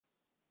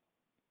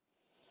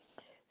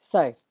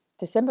So,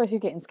 December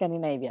hygge in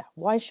Scandinavia.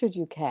 Why should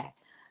you care?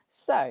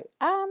 So,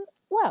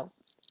 well,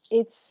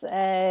 it's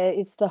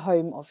the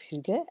home of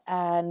hygge,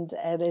 and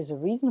there's a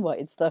reason why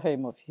it's the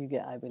home of hygge,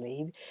 I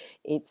believe.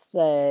 It's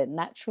the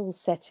natural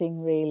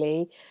setting,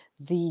 really,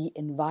 the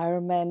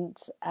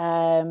environment,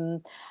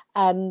 and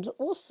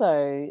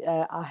also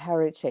our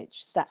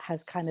heritage that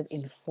has kind of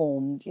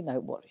informed,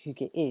 what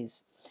hygge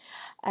is.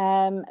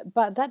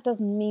 But that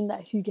doesn't mean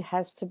that hygge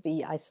has to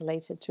be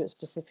isolated to a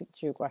specific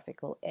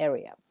geographical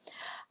area.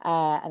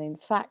 And in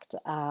fact,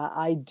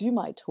 I do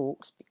my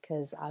talks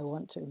because I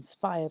want to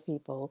inspire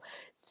people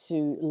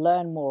to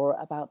learn more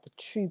about the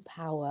true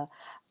power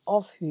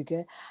of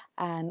hygge,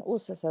 and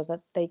also so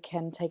that they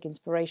can take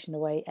inspiration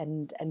away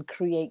and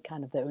create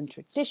kind of their own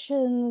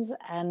traditions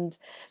and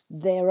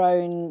their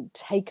own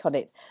take on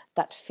it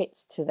that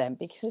fits to them,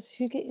 because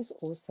hygge is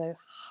also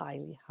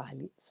highly,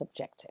 highly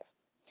subjective.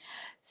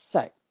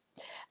 So,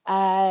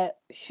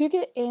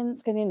 hygge in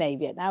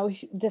Scandinavia. Now,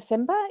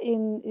 December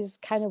is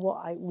kind of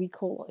what we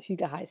call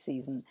hygge high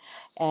season.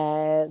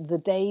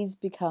 The days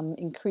become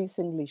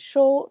increasingly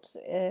short.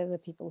 The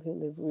people who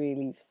live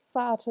really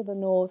far to the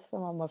north,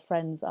 some of my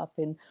friends up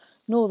in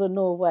northern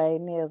Norway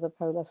near the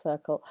polar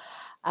circle,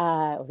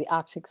 or the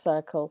Arctic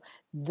Circle,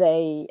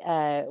 they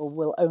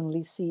will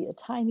only see a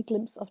tiny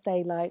glimpse of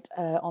daylight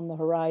on the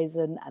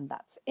horizon, and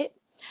that's it.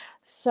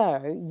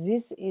 So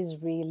this is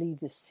really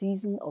the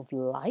season of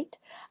light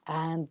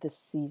and the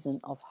season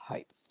of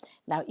hope.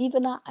 Now,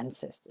 even our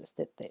ancestors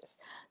did this.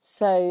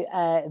 So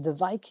the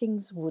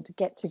Vikings would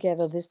get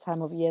together this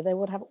time of year. They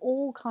would have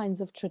all kinds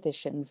of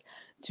traditions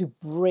to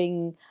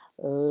bring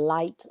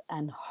light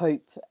and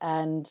hope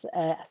and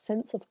a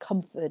sense of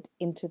comfort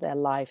into their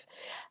life.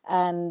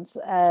 And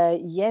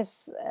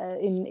yes,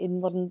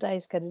 in modern day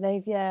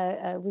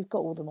Scandinavia, we've got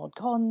all the mod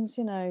cons,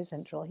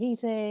 central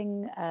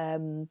heating,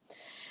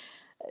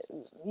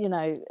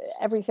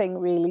 everything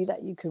really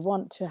that you could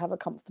want to have a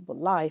comfortable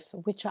life,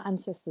 which our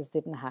ancestors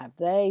didn't have.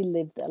 They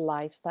lived a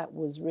life that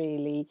was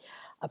really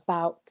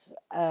about,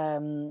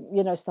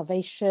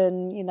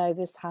 starvation.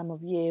 This time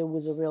of year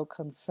was a real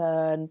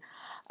concern.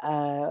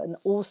 And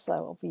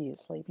also,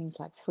 obviously, things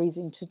like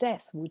freezing to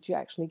death. Would you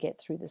actually get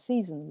through the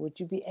season? Would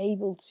you be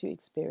able to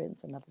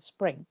experience another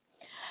spring?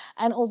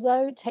 And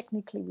although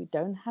technically we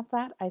don't have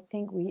that, I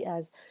think we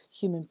as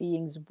human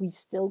beings, we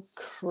still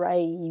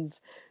crave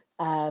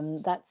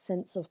that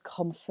sense of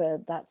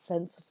comfort, that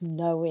sense of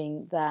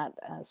knowing that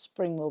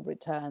spring will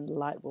return,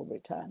 light will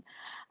return.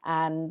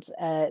 And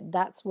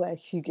that's where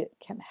hygge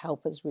can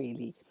help us,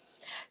 really.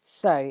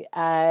 So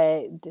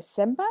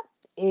December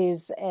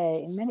is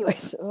in many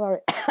ways,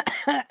 sorry,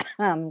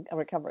 I'm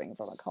recovering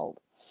from a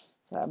cold.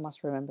 So I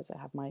must remember to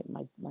have my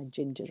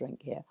ginger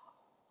drink here.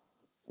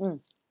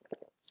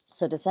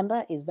 So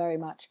December is very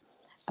much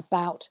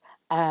about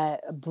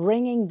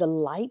bringing the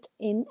light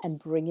in and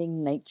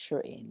bringing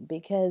nature in,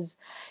 because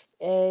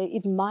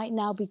it might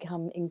now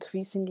become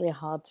increasingly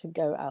hard to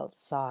go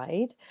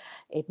outside.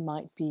 It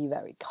might be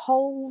very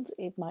cold.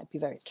 It might be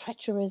very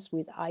treacherous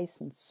with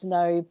ice and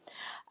snow.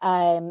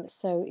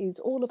 So it's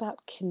all about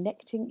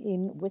connecting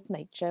in with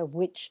nature,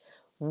 which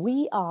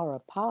we are a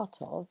part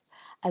of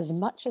as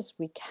much as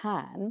we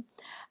can,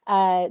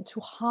 to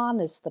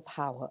harness the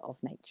power of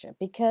nature.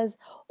 Because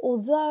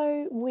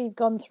although we've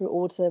gone through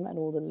autumn and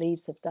all the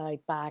leaves have died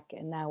back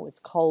and now it's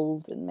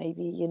cold and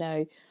maybe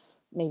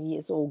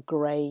it's all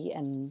grey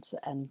and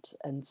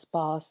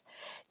sparse,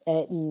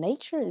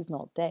 nature is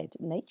not dead.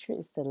 Nature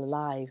is still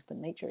alive, but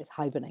nature is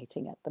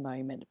hibernating at the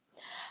moment.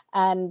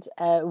 And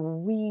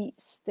we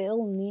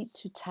still need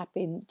to tap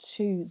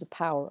into the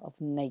power of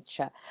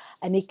nature,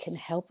 and it can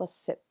help us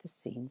set the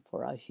scene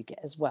for our hygge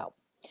as well.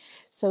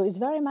 So it's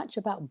very much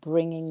about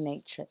bringing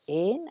nature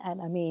in.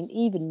 And I mean,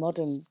 even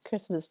modern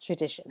Christmas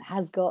tradition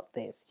has got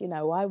this.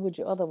 Why would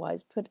you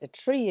otherwise put a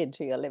tree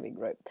into your living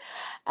room?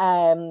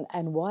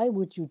 And why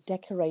would you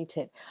decorate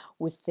it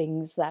with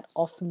things that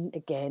often,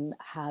 again,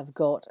 have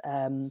got,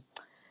 how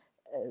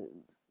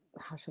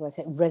shall I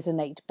say,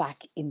 resonate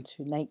back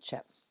into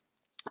nature?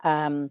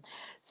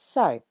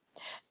 So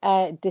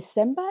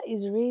December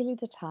is really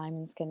the time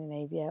in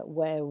Scandinavia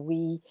where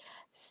we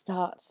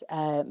start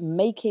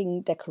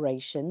making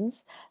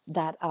decorations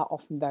that are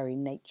often very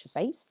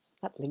nature-based.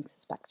 That links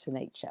us back to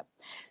nature.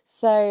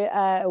 So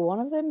one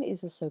of them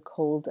is a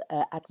so-called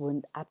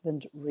Advent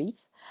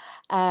wreath,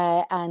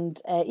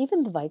 and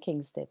even the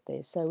Vikings did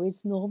this. So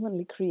it's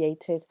normally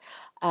created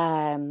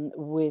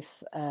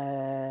with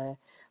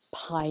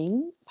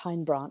pine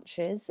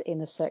branches in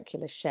a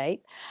circular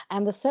shape,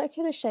 and the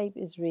circular shape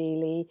is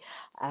really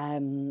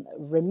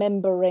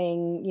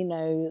remembering,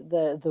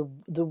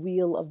 the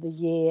wheel of the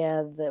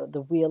year,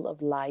 the wheel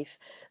of life,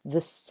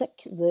 the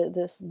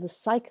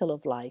cycle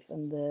of life,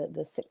 and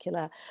the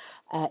secular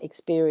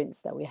experience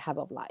that we have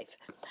of life.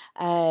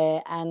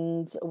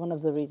 And one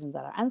of the reasons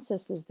that our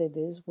ancestors did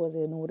this was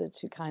in order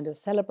to kind of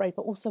celebrate,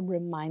 but also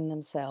remind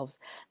themselves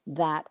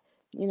that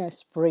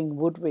spring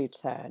would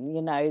return.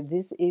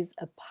 This is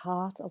a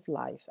part of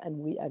life and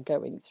we are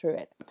going through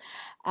it.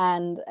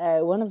 And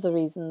one of the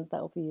reasons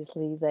that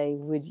obviously they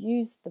would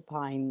use the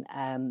pine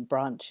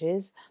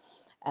branches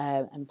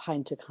and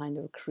pine to kind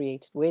of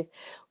create it with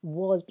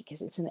was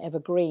because it's an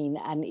evergreen,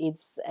 and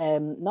it's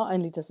not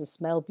only does it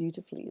smell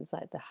beautifully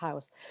inside the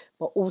house,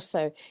 but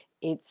also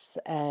it's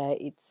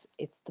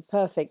the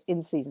perfect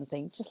in-season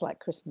thing, just like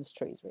Christmas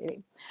trees,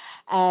 really.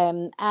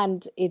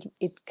 And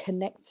it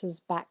connects us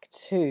back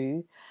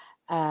to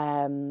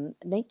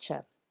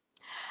nature.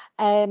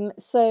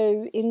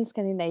 So in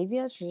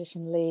Scandinavia,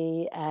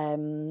 traditionally,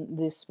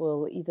 this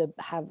will either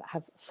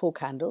have four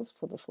candles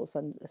for the four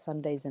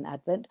Sundays in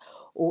Advent,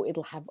 or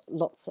it'll have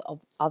lots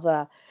of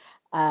other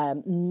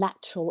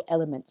natural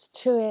elements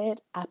to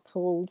it: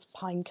 apples,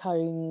 pine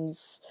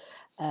cones,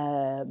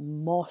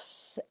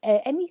 moss,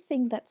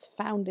 anything that's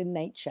found in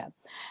nature.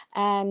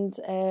 And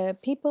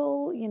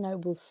people,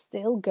 will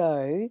still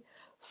go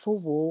for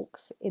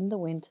walks in the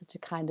winter to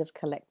kind of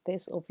collect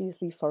this,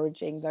 obviously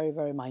foraging very,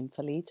 very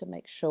mindfully to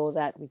make sure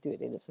that we do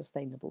it in a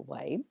sustainable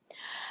way,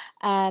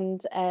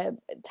 and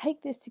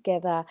take this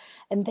together.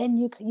 And then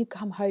you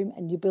come home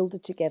and you build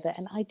it together,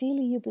 and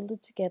ideally you build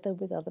it together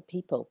with other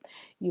people.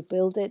 You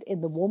build it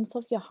in the warmth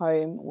of your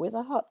home with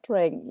a hot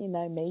drink,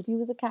 maybe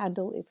with a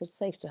candle if it's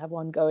safe to have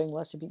one going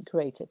whilst you're being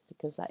creative,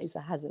 because that is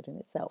a hazard in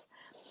itself.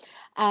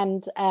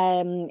 And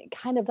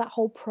kind of that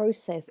whole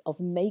process of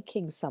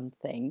making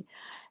something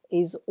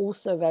is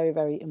also very,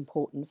 very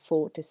important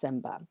for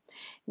December.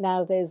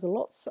 Now, there's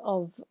lots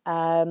of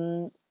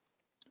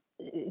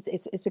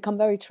it's become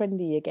very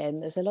trendy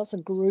again. There's lots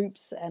of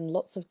groups and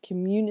lots of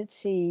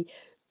community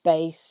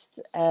based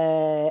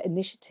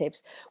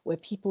initiatives where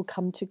people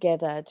come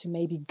together to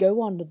maybe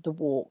go on the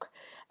walk,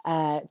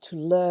 to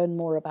learn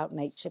more about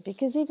nature,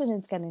 because even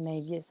in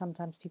Scandinavia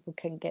sometimes people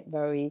can get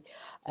very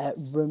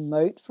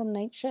remote from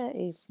nature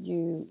if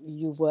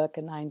you work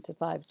a 9 to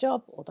 5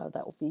 job, although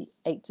that will be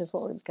 8 to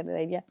 4 in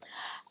Scandinavia,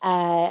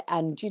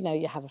 and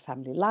you have a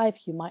family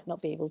life. You might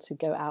not be able to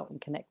go out and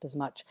connect as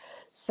much,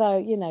 so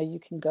you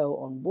can go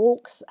on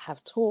walks,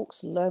 have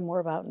talks, learn more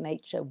about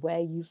nature, where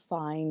you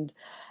find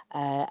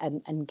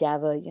and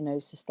gather,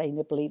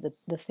 sustainably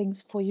the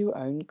things for your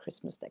own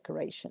Christmas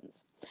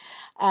decorations.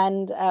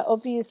 And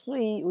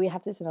obviously, we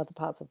have this in other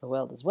parts of the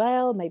world as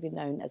well, maybe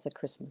known as a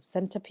Christmas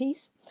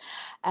centerpiece.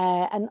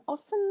 And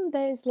often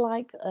there's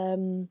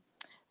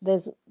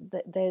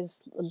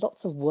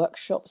lots of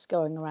workshops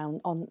going around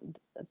on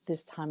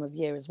this time of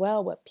year as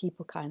well, where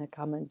people kind of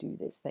come and do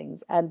these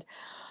things. And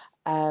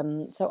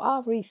so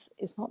our wreath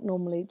is not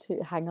normally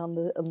to hang on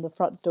the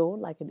front door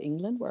like in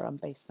England, where I'm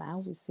based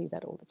now. We see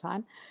that all the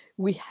time.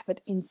 We have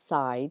it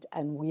inside,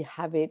 and we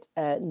have it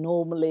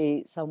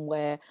normally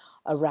somewhere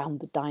around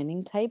the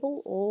dining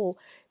table, or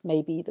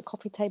maybe the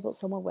coffee table,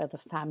 somewhere where the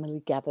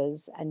family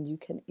gathers, and you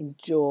can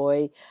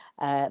enjoy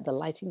the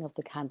lighting of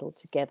the candle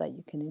together.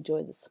 You can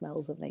enjoy the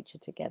smells of nature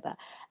together,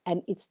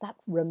 and it's that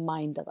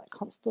reminder, that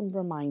constant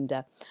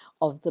reminder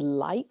of the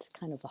light,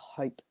 kind of the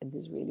hope in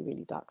this really,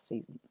 really dark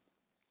season.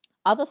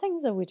 Other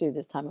things that we do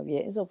this time of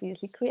year is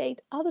obviously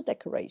create other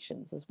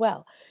decorations as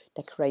well,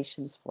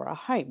 decorations for our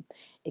home.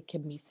 It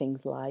can be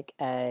things like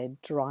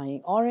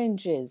drying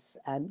oranges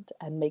and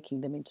making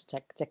them into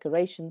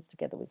decorations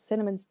together with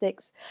cinnamon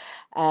sticks.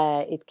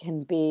 It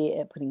can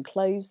be putting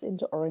cloves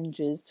into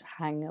oranges to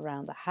hang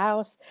around the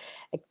house.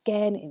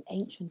 Again, in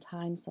ancient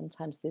times,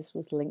 sometimes this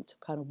was linked to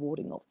kind of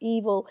warding off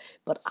evil,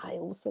 but I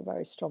also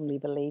very strongly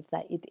believe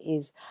that it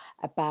is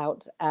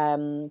about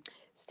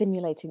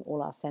stimulating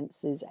all our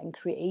senses and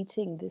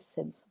creating this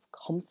sense of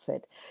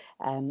comfort,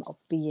 of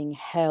being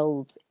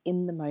held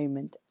in the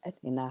moment and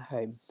in our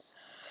home.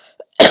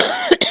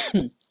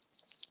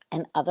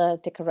 And other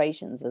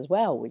decorations as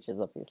well, which is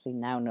obviously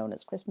now known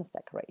as Christmas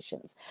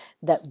decorations,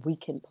 that we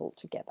can pull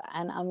together.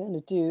 And I'm going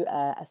to do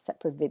a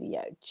separate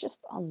video just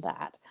on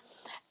that,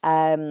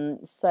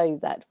 so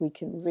that we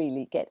can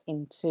really get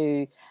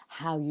into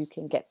how you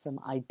can get some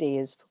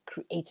ideas for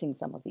creating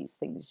some of these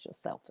things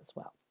yourself as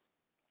well.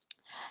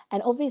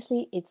 And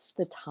obviously, it's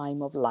the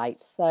time of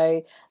light.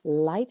 So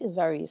light is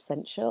very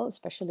essential,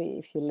 especially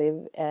if you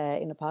live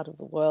in a part of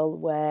the world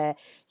where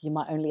you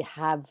might only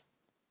have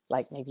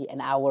like maybe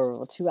an hour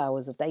or 2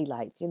 hours of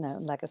daylight.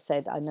 Like I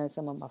said, I know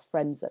some of my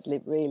friends that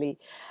live really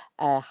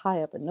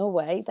high up in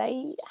Norway.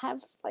 They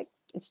have like,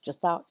 it's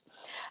just dark,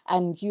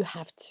 and you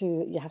have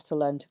to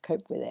learn to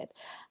cope with it.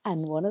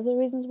 And one of the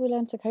reasons we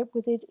learn to cope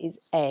with it is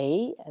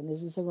and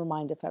this is a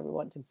reminder for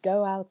everyone, to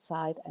go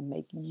outside and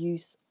make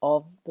use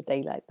of the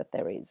daylight that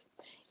there is,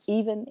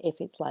 even if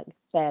it's like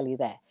barely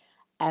there,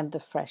 and the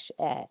fresh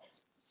air.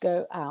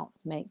 Go out,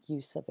 make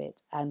use of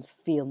it, and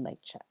feel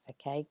nature,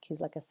 okay? Because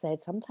like I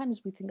said,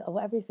 sometimes we think, oh,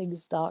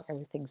 everything's dark,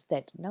 everything's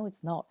dead. No,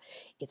 it's not.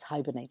 It's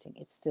hibernating.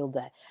 It's still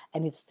there,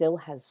 and it still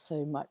has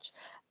so much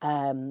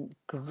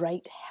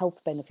great health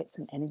benefits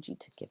and energy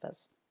to give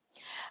us.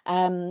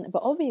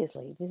 But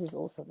obviously, this is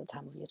also the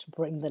time of year to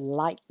bring the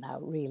light now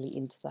really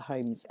into the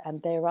homes.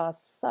 And there are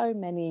so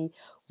many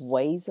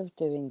ways of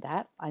doing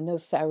that. I know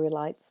fairy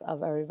lights are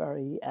very,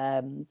 very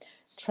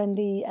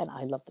trendy, and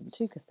I love them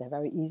too because they're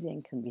very easy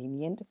and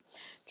convenient.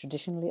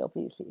 Traditionally,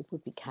 obviously, it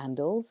would be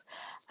candles.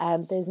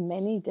 And there's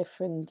many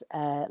different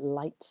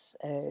light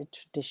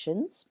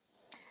traditions.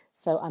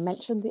 So I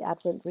mentioned the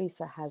Advent wreath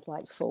that has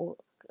like four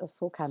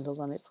candles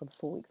on it for the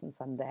 4 weeks and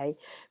Sunday,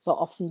 but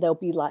often there'll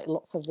be like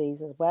lots of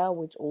these as well,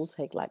 which all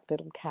take like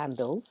little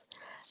candles,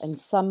 and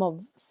some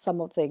of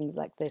things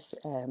like this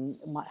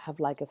might have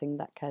like a thing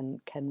that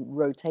can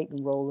rotate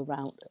and roll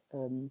around,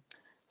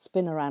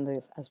 spin around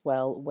as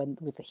well when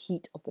with the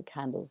heat of the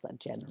candles that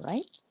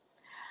generate.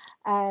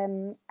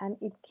 And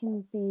it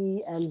can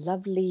be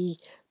lovely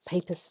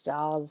paper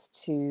stars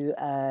to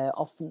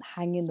often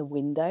hang in the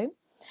window.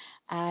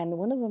 And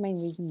one of the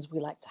main reasons we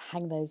like to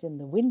hang those in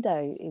the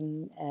window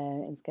in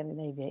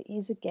Scandinavia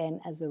is again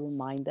as a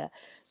reminder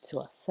to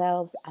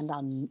ourselves and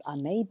our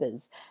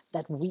neighbours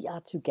that we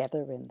are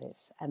together in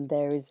this. And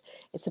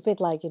it's a bit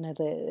like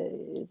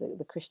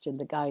the Christian,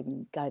 the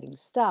guiding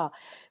star.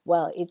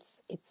 Well,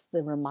 it's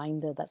the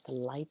reminder that the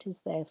light is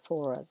there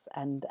for us,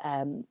 and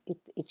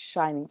it's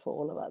shining for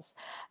all of us,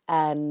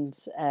 and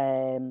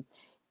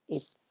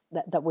it's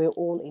that we're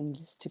all in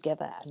this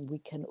together, and we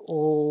can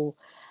all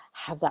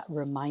have that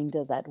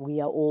reminder that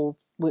we're all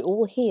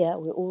here,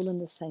 we're all in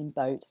the same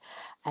boat,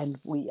 and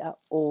we are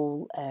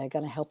all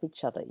going to help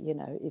each other,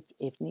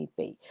 if need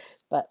be.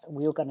 But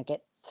we're going to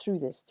get through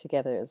this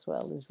together as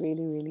well, this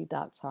really, really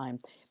dark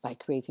time, by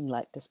creating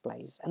light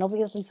displays. And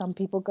obviously some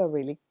people go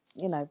really,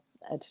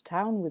 to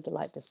town with the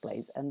light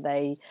displays, and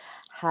they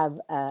have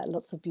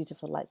lots of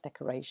beautiful light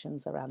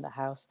decorations around the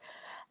house,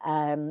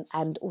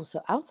 and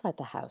also outside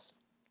the house.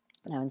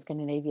 Now, in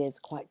Scandinavia, it's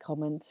quite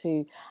common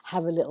to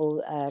have a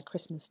little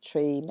Christmas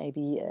tree,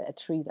 maybe a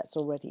tree that's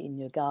already in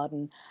your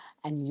garden,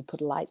 and you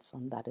put lights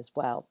on that as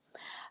well.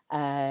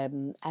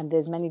 And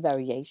there's many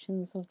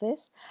variations of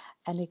this.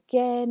 And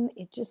again,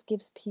 it just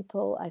gives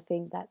people, I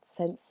think, that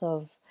sense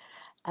of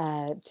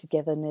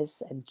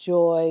togetherness and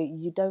joy.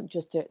 You don't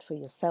just do it for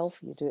yourself,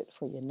 you do it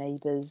for your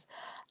neighbours,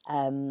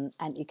 and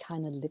it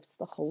kind of lifts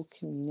the whole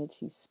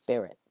community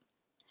spirit.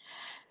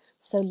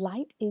 So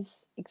light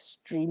is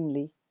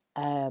extremely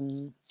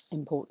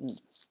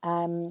important.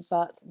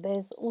 But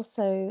there's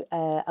also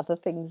other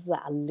things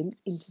that are linked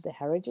into the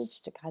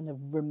heritage to kind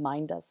of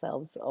remind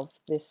ourselves of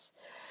this,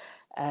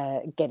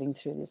 getting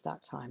through this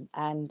dark time.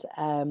 And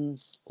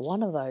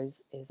one of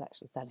those is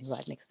actually standing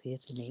right next here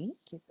to me,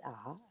 is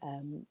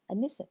a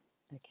Nisse.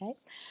 Okay,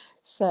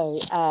 so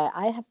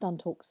I have done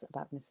talks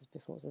about Nisses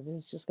before, so this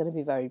is just going to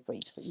be very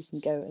brief, so you can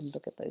go and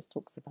look at those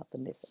talks about the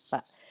Nisse.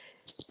 But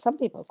some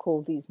people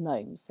call these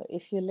gnomes. So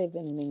if you live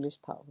in an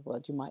English part of the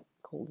world, you might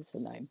call this a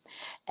gnome.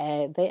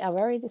 They are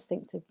very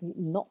distinctively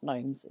not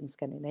gnomes in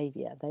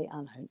Scandinavia. They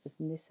are known as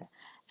Nisse.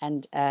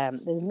 And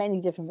there's many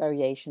different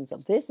variations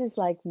of this. Is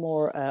like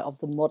more of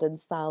the modern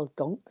style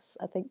gonks,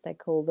 I think they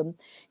call them.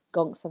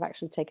 Gonks have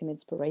actually taken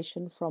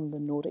inspiration from the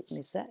Nordic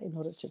Nisse in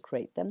order to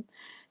create them.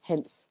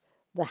 Hence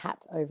the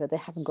hat over. They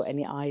haven't got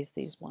any eyes,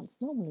 these ones.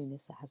 Normally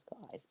Nisse has got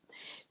eyes.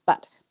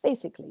 But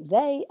basically,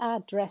 they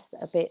are dressed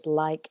a bit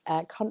like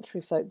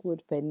country folk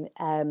would have been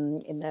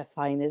in their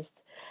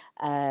finest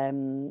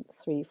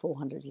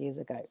 300-400 years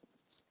ago.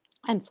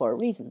 And for a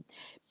reason,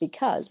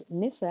 because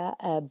Nisse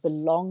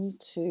belong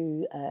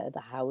to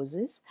the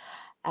houses,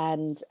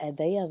 and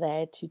they are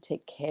there to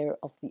take care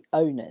of the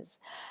owners.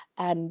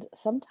 And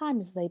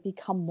sometimes they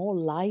become more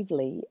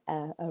lively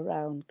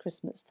around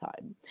Christmas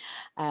time.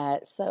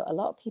 So a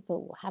lot of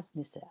people will have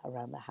Nisse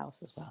around the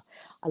house as well.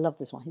 I love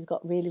this one. He's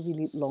got really,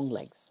 really long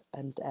legs,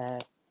 and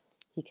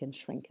he can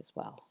shrink as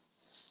well,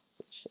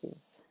 which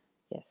is,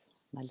 yes,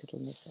 my little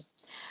Nisse.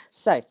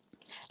 So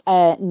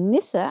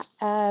Nisse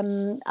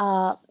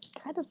are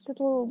kind of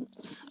little,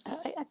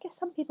 I guess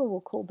some people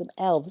will call them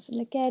elves. And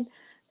again,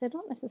 they're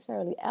not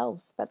necessarily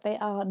elves, but they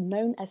are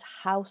known as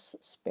house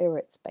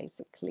spirits,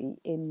 basically,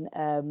 in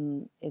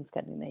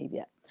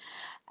Scandinavia.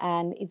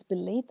 And it's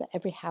believed that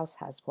every house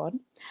has one.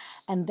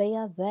 And they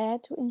are there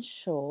to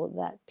ensure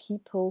that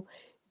people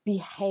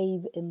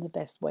behave in the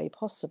best way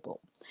possible.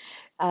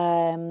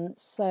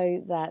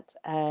 So that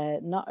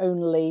not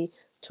only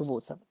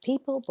towards other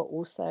people, but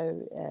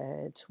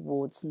also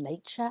towards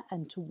nature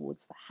and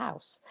towards the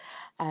house.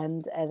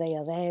 And they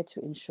are there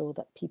to ensure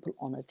that people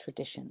honour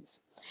traditions.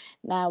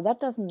 Now, that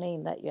doesn't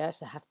mean that you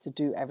also have to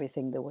do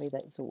everything the way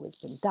that it's always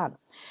been done.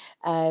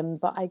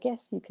 But I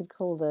guess you could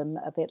call them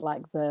a bit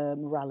like the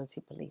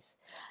morality police.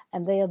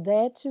 And they are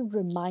there to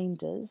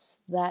remind us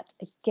that,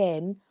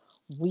 again,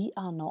 we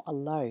are not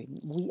alone.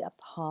 We are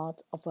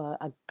part of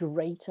a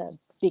greater,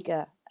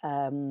 bigger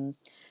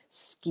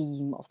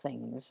scheme of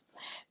things.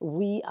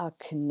 We are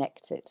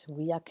connected.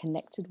 We are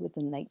connected with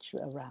the nature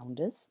around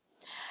us.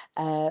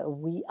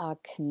 We are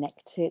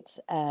connected,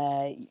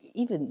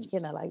 even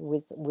like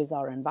with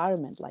our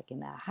environment, like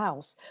in our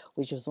house,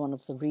 which is one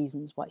of the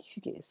reasons why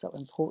Hygge is so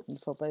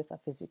important for both our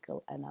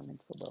physical and our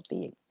mental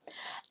well-being.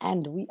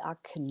 And we are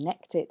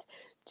connected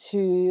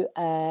to,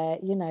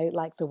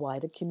 like the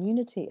wider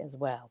community as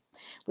well.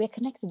 We're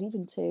connected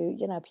even to,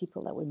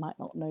 people that we might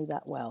not know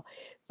that well,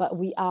 but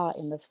we are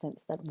in the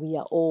sense that we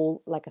are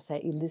all, like I say,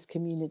 in this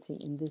community,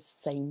 in this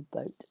same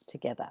boat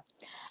together.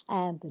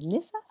 And the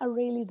Nissa are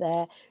really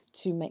there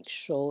to make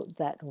sure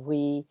that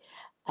we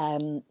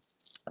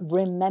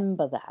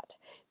remember that,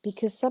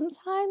 because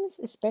sometimes,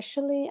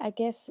 especially I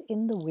guess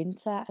in the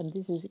winter, and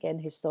this is again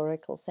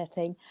historical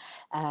setting,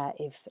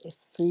 if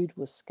food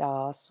was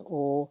scarce,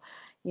 or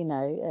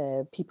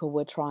people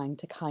were trying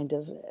to kind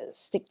of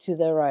stick to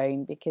their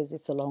own because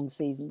it's a long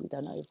season, we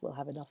don't know if we'll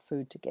have enough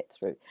food to get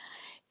through.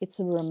 It's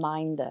a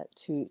reminder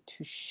to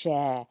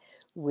share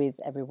with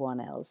everyone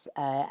else,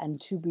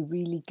 and to be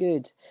really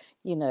good,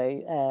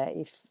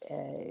 if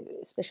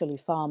especially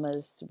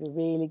farmers, to be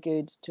really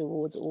good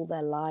towards all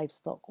their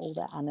livestock, all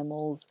their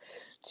animals,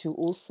 to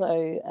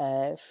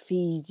also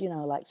feed,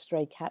 like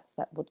stray cats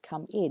that would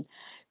come in,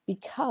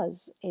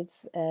 because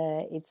it's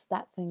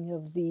that thing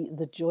of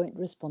the joint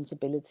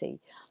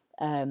responsibility,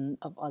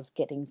 of us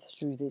getting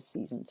through this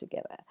season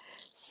together.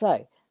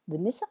 So the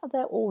Nissa are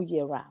there all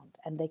year round,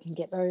 and they can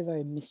get very,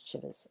 very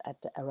mischievous at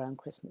around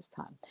Christmas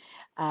time.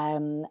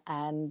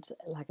 And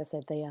like I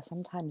said, they are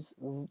sometimes,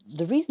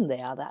 the reason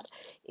they are that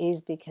is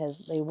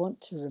because they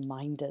want to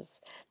remind us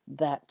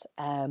that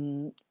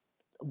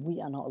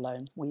we are not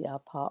alone. We are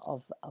part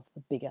of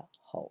the bigger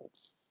whole.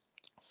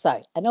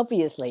 So, and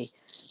obviously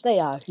they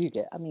are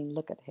Hygge. I mean,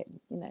 look at him.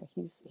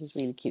 He's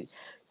really cute.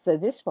 So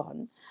this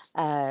one,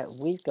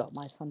 we've got,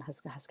 my son has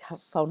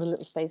found a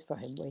little space for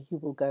him where he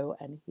will go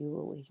and he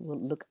will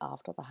look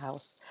after the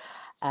house.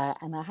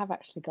 And I have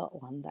actually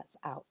got one that's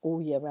out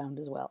all year round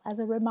as well, as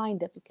a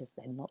reminder, because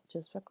they're not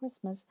just for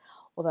Christmas,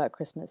 although at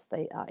Christmas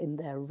they are in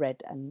their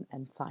red and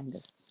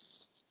finest.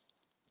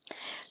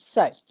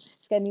 So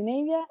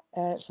Scandinavia,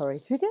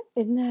 Hygge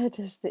in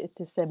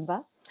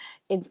December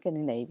in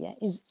Scandinavia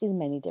is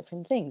many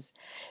different things,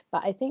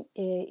 but I think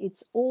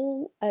it's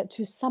all,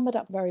 to sum it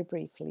up very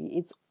briefly,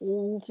 it's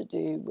all to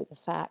do with the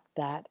fact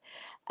that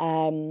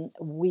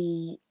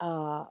we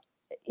are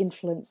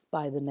influenced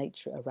by the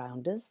nature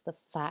around us, the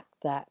fact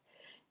that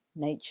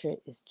nature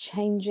is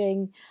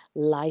changing,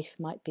 life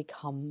might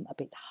become a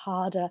bit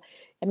harder.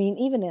 I mean,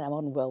 even in our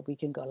modern world, we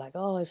can go like,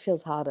 oh, it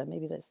feels harder.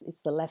 Maybe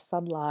it's the less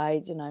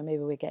sunlight,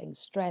 maybe we're getting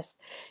stressed.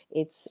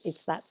 It's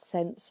that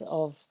sense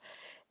of,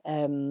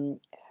 again,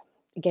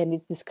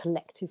 it's this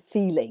collective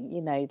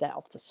feeling, that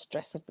of the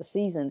stress of the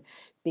season,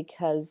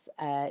 because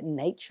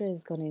nature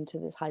has gone into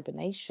this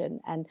hibernation,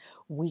 and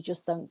we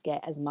just don't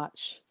get as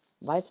much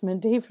vitamin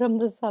D from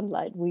the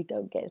sunlight. We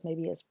don't get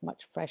maybe as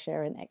much fresh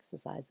air and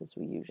exercise as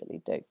we usually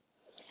do.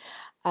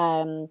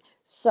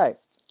 So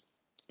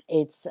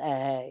it's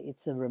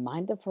a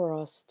reminder for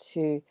us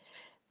to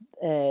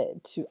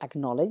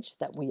acknowledge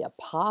that we are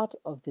part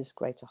of this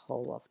greater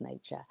whole of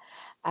nature,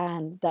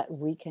 and that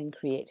we can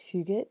create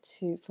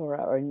hygge for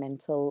our own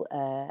mental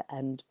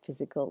and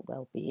physical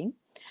well-being.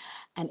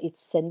 And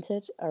it's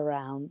centered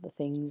around the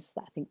things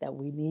that I think that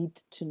we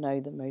need to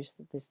know the most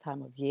at this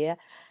time of year.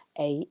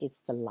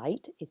 It's the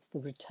light, it's the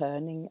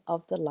returning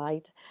of the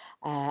light,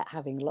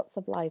 having lots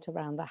of light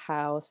around the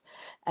house,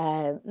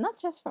 not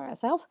just for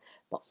ourselves,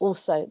 but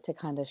also to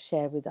kind of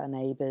share with our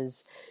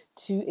neighbors,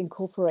 to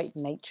incorporate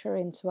nature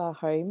into our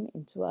home,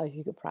 into our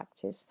hygge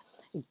practice,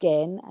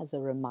 again, as a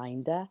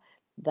reminder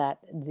that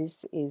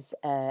this is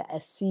a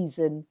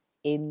season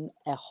in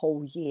a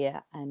whole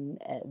year, and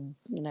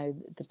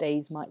the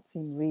days might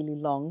seem really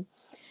long,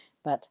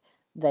 but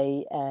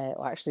they're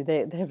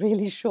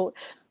really short,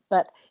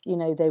 but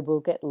they will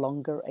get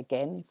longer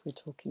again if we're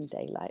talking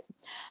daylight.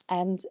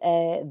 And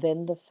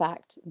then the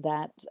fact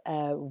that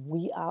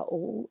we are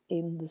all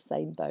in the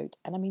same boat,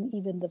 and I mean,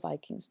 even the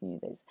Vikings knew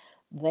this.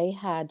 They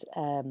had,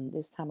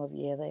 this time of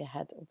year, they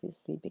had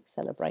obviously big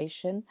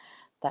celebration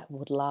that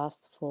would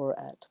last for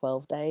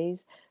 12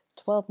 days,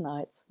 12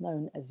 nights,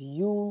 known as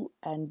Yule,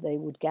 and they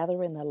would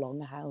gather in their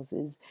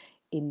longhouses,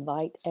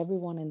 invite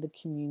everyone in the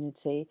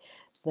community.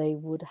 They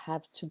would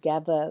have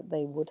together,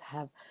 they would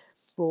have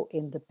brought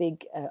in the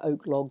big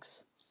oak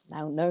logs,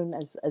 now known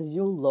as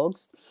Yule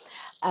logs,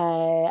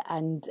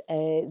 and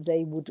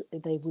they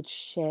would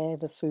share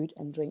the food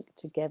and drink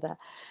together,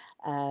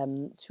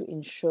 to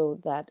ensure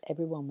that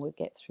everyone would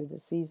get through the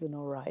season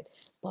all right,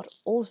 but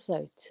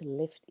also to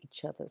lift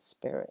each other's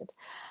spirit.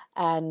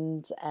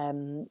 And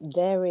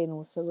therein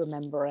also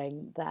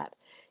remembering that,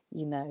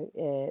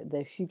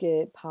 the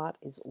hygge part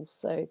is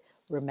also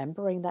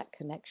remembering that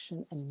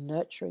connection and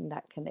nurturing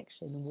that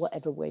connection in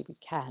whatever way we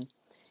can.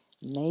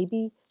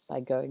 Maybe by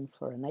going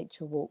for a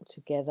nature walk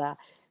together,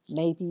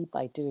 maybe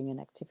by doing an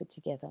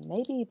activity together,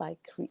 maybe by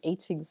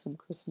creating some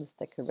Christmas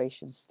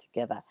decorations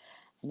together.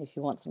 And if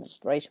you want some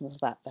inspiration with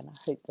that, then I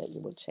hope that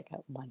you will check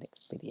out my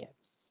next video.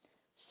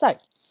 So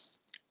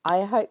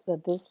I hope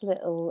that this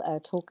little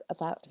talk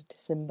about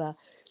December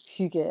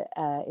hygge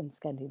in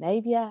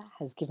Scandinavia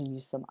has given you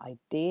some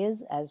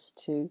ideas as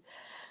to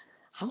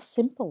how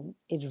simple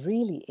it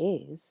really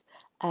is,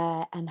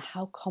 and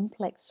how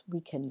complex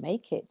we can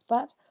make it,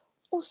 but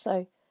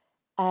also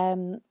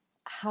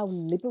how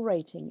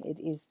liberating it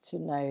is to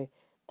know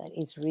that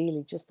it's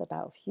really just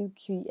about a few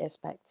key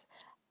aspects,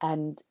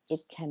 and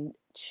it can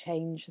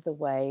change the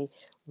way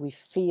we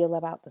feel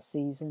about the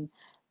season,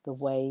 the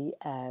way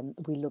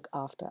we look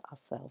after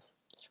ourselves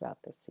throughout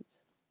this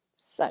season.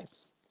 So,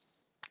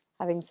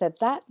 having said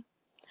that,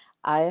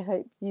 I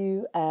hope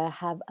you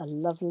have a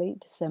lovely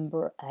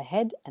December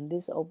ahead. And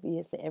this,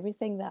 obviously,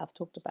 everything that I've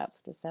talked about for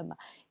December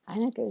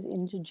kind of goes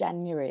into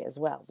January as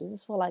well. This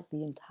is for like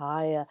the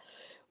entire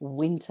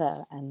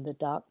winter and the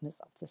darkness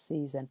of the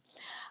season.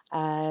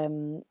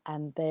 And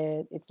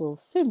there, it will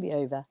soon be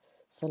over.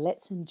 So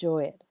let's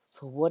enjoy it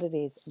for what it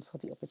is and for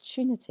the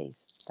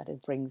opportunities that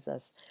it brings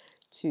us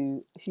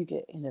to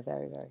Hygge in a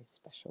very, very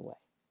special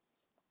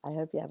way. I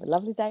hope you have a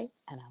lovely day,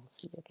 and I will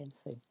see you again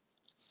soon.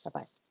 Bye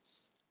bye.